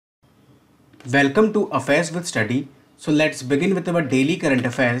Welcome to Affairs with Study. So let's begin with our daily current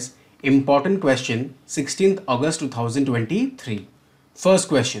affairs. Important question 16th August 2023. First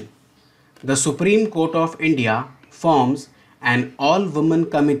question. The Supreme Court of India forms an all-women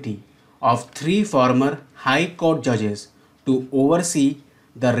committee of 3 former High Court judges to oversee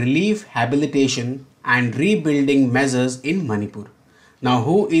the relief, habilitation and rebuilding measures in Manipur. Now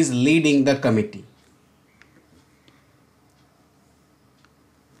who is leading the committee?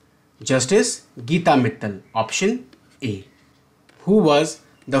 Justice Geeta Mittal, option A. Who was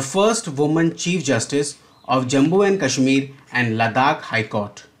the first woman Chief Justice of Jammu and Kashmir and Ladakh High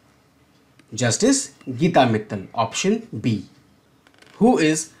Court? Justice Geeta Mittal, option B. Who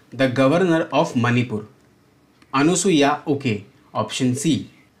is the Governor of Manipur? Anusuya Uke, option C.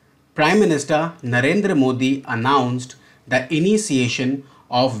 Prime Minister Narendra Modi announced the initiation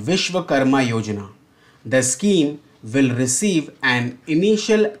of Vishwakarma Yojana. The scheme will receive an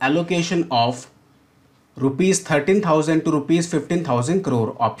initial allocation of rupees 13,000 to rupees 15,000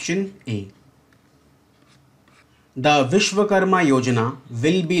 crore, option A. The Vishwakarma Yojana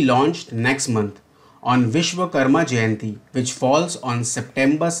will be launched next month on Vishwakarma Jayanti, which falls on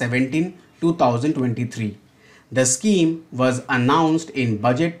September 17, 2023. The scheme was announced in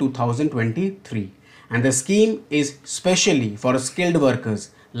Budget 2023 and the scheme is specially for skilled workers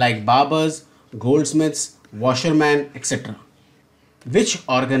like barbers, goldsmiths, washerman, etc. Which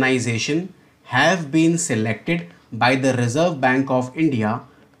organization have been selected by the Reserve Bank of India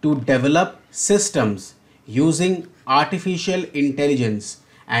to develop systems using artificial intelligence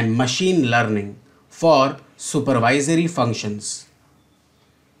and machine learning for supervisory functions?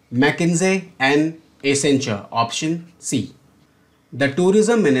 McKinsey and Accenture, option C. The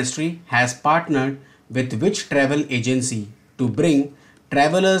Tourism Ministry has partnered with which travel agency to bring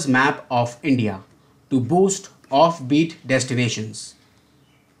Travelers Map of India to boost offbeat destinations?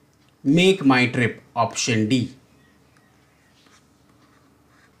 Make My Trip, option D.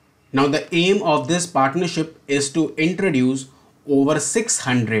 Now the aim of this partnership is to introduce over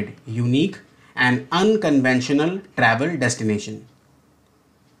 600 unique and unconventional travel destinations.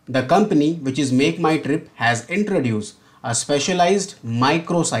 The company, which is Make My Trip, has introduced a specialized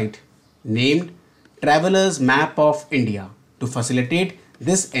microsite named Travelers Map of India to facilitate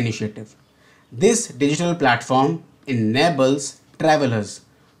this initiative. This digital platform enables travelers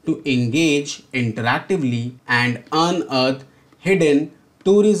to engage interactively and unearth hidden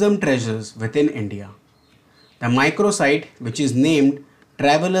tourism treasures within India. The microsite, which is named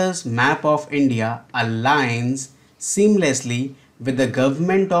Travelers Map of India, aligns seamlessly with the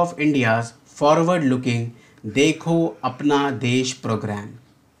Government of India's forward-looking Dekho Apna Desh program.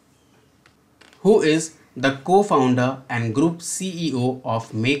 Who is the co-founder and group CEO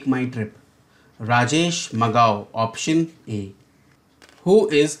of Make My Trip? Rajesh Magao, option A. Who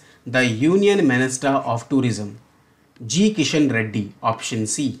is the Union Minister of Tourism? G. Kishan Reddy, option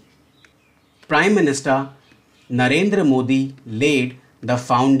C. Prime Minister Narendra Modi laid the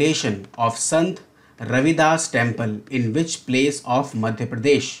foundation of Sant Ravidas Temple in which place of Madhya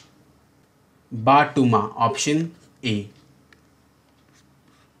Pradesh? Batuma, option A.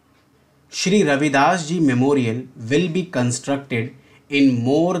 Shri Ravidas Ji Memorial will be constructed in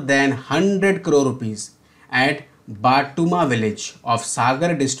more than 100 crore rupees at Batuma village of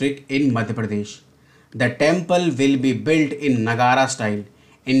Sagar district in Madhya Pradesh. The temple will be built in Nagara style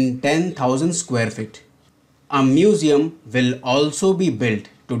in 10,000 square feet. A museum will also be built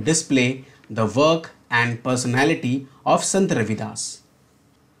to display the work and personality of Sant Ravidas.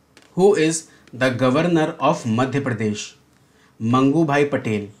 Who is the Governor of Madhya Pradesh? Mangu Bhai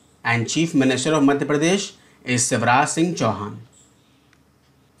Patel, and Chief Minister of Madhya Pradesh is Shivraj Singh Chauhan.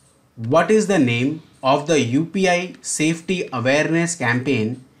 What is the name of the UPI Safety Awareness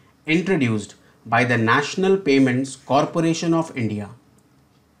Campaign introduced by the National Payments Corporation of India?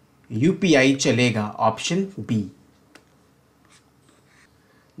 UPI Chalega, option B.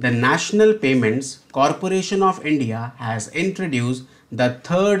 The National Payments Corporation of India has introduced the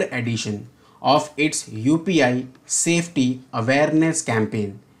third edition of its UPI Safety Awareness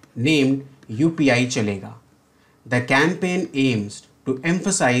Campaign named UPI Chalega. The campaign aims to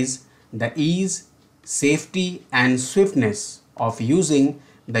emphasize the ease, safety and swiftness of using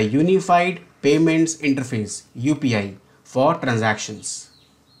the Unified Payments Interface UPI for transactions.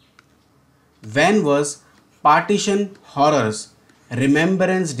 When was Partition Horrors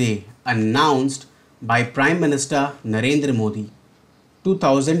Remembrance Day announced by Prime Minister Narendra Modi?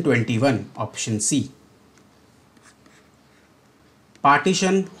 2021, option C.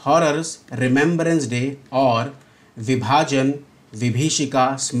 Partition Horrors Remembrance Day or Vibhajan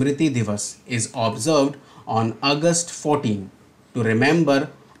Vibhishika Smriti Divas is observed on August 14 to remember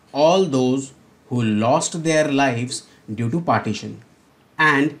all those who lost their lives due to partition.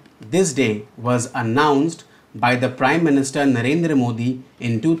 And this day was announced by the Prime Minister Narendra Modi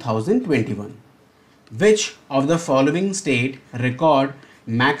in 2021. Which of the following state record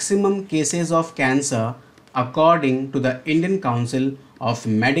maximum cases of cancer according to the Indian Council of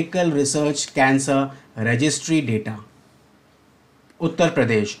Medical Research Cancer Registry data? Uttar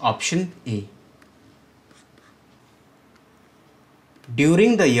Pradesh, option A.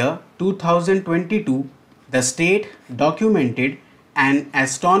 During the year 2022, the state documented an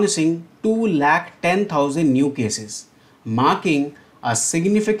astonishing 210,000 new cases, marking a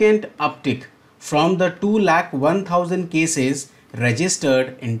significant uptick from the 201,000 cases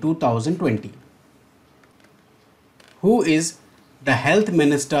registered in 2020. Who is the Health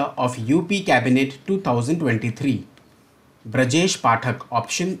Minister of UP Cabinet 2023? Brajesh Pathak,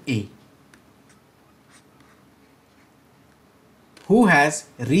 option A. Who has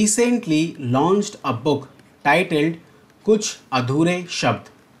recently launched a book titled Kuch Adhure Shabd?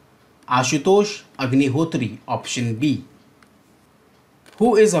 Ashutosh Agnihotri, option B.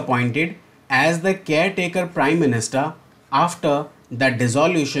 Who is appointed as the caretaker Prime Minister after the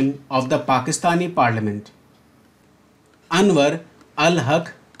dissolution of the Pakistani Parliament? Anwar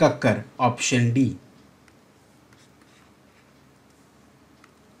Al-Haq Kakkar, option D.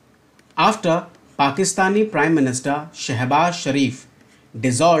 After Pakistani Prime Minister Shehbaz Sharif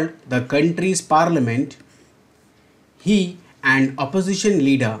dissolved the country's parliament, he and opposition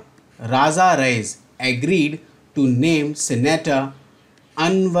leader Raza Reis agreed to name Senator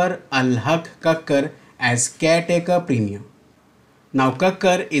Anwar Al-Haq Kakkar as caretaker premier. Now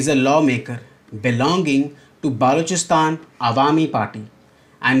Kakkar is a lawmaker belonging to Balochistan Awami Party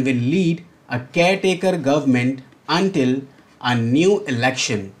and will lead a caretaker government until a new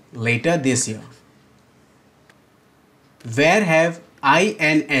election later this year. Where have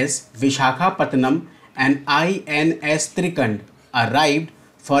INS Vishakhapatnam and INS Trikand arrived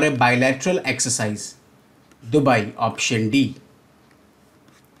for a bilateral exercise? Dubai, option D.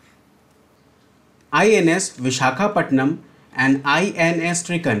 INS Vishakhapatnam and INS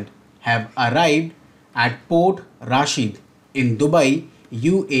Trikand have arrived at Port Rashid in Dubai,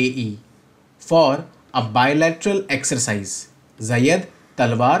 UAE for a bilateral exercise, Zayed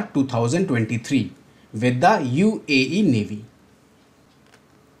Talwar 2023, with the UAE Navy.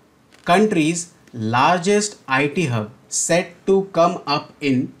 Country's largest IT hub set to come up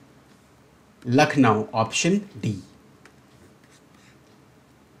in Lucknow, option D.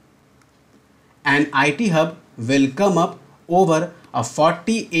 An IT hub will come up over a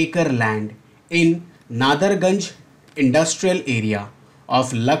 40-acre land in Nadarganj industrial area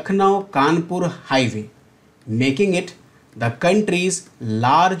of Lucknow-Kanpur highway, making it the country's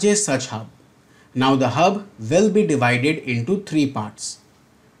largest such hub. Now the hub will be divided into three parts: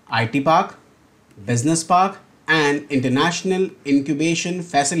 IT Park, Business Park and International Incubation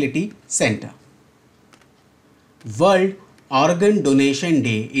Facility Center. World Organ Donation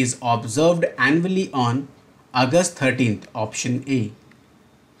Day is observed annually on August 13th, option A.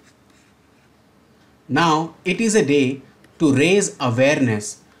 Now it is a day to raise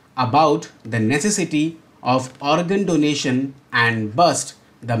awareness about the necessity of organ donation and bust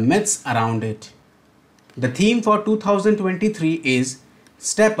the myths around it. The theme for 2023 is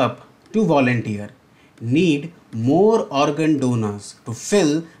Step Up to Volunteer. Need more organ donors to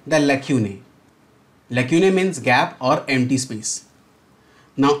fill the lacunae. Lacunae means gap or empty space.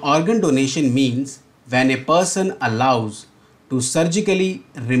 Now organ donation means when a person allows to surgically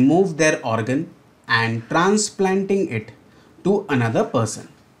remove their organ and transplanting it to another person.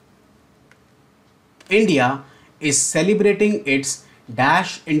 India is celebrating its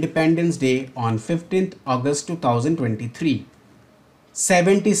Independence Day on 15th August 2023.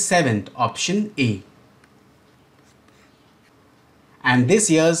 77th, option A. And this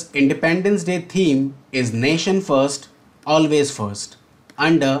year's Independence Day theme is Nation First, Always First,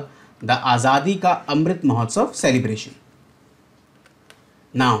 under the Azadi Ka Amrit Mahotsav celebration.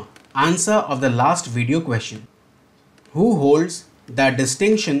 Now, answer of the last video question. Who holds the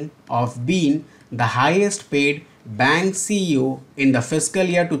distinction of being the highest paid bank CEO in the fiscal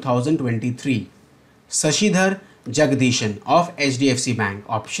year 2023? Sashidhar Jagdishan of HDFC Bank,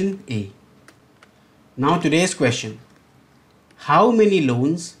 option A. Now today's question. How many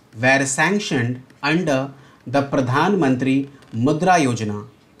loans were sanctioned under the Pradhan Mantri Mudra Yojana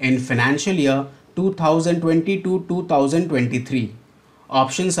in financial year 2022-2023?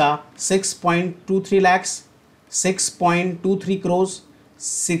 Options are 6.23 lakhs, 6.23 crores,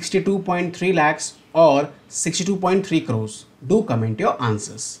 62.3 lakhs or 62.3 crores. Do comment your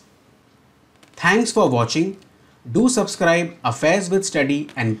answers. Thanks for watching. Do subscribe Affairs with Study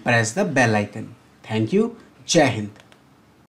and press the bell icon. Thank you. Jai Hind.